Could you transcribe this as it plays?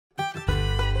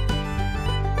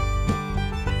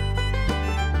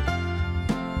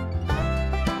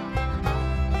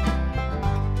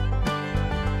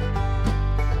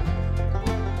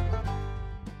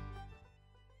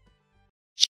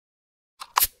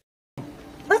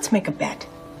Let's make a bet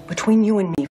between you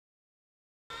and me.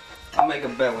 I'll make a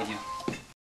bet with you.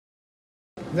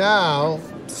 Now,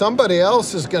 somebody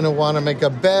else is going to want to make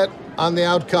a bet on the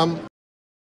outcome.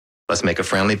 Let's make a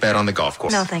friendly bet on the golf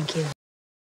course. No, thank you.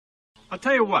 I'll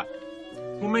tell you what.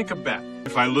 We'll make a bet.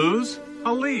 If I lose,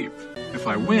 I'll leave. If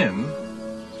I win,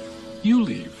 you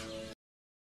leave.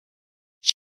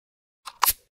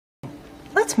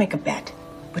 Let's make a bet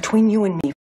between you and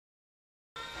me.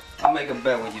 I'll make a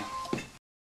bet with you.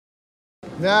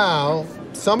 Now,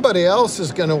 somebody else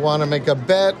is going to want to make a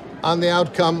bet on the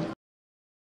outcome.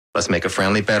 Let's make a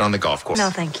friendly bet on the golf course. No,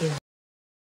 thank you.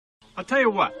 I'll tell you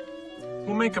what.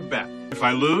 We'll make a bet. If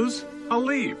I lose, I'll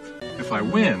leave. If I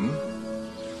win,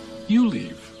 you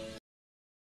leave.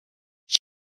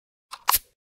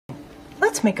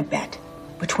 Let's make a bet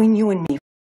between you and me.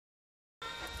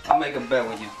 I'll make a bet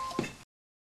with you.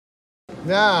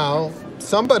 Now,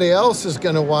 somebody else is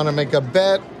going to want to make a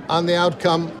bet on the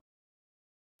outcome.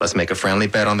 Let's make a friendly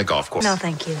bet on the golf course. No,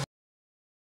 thank you.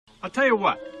 I'll tell you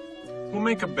what. We'll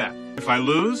make a bet. If I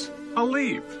lose, I'll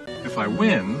leave. If I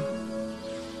win,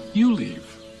 you leave.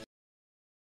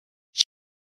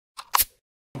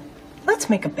 Let's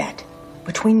make a bet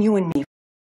between you and me.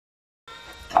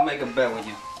 I'll make a bet with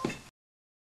you.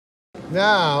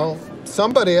 Now,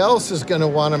 somebody else is going to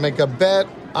want to make a bet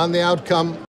on the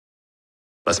outcome.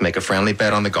 Let's make a friendly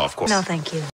bet on the golf course. No,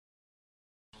 thank you.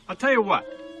 I'll tell you what.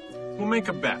 We'll make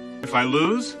a bet. If I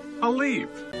lose, I'll leave.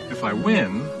 If I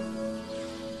win,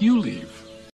 you leave.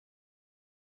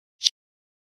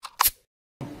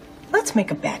 Let's make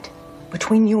a bet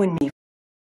between you and me.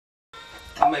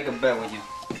 I'll make a bet with you.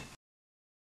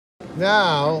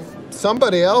 Now,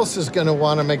 somebody else is going to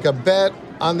want to make a bet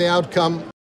on the outcome.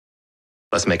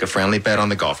 Let's make a friendly bet on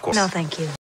the golf course. No, thank you.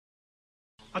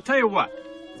 I'll tell you what.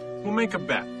 We'll make a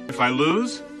bet. If I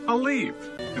lose, I'll leave.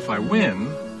 If I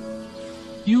win,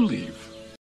 you leave.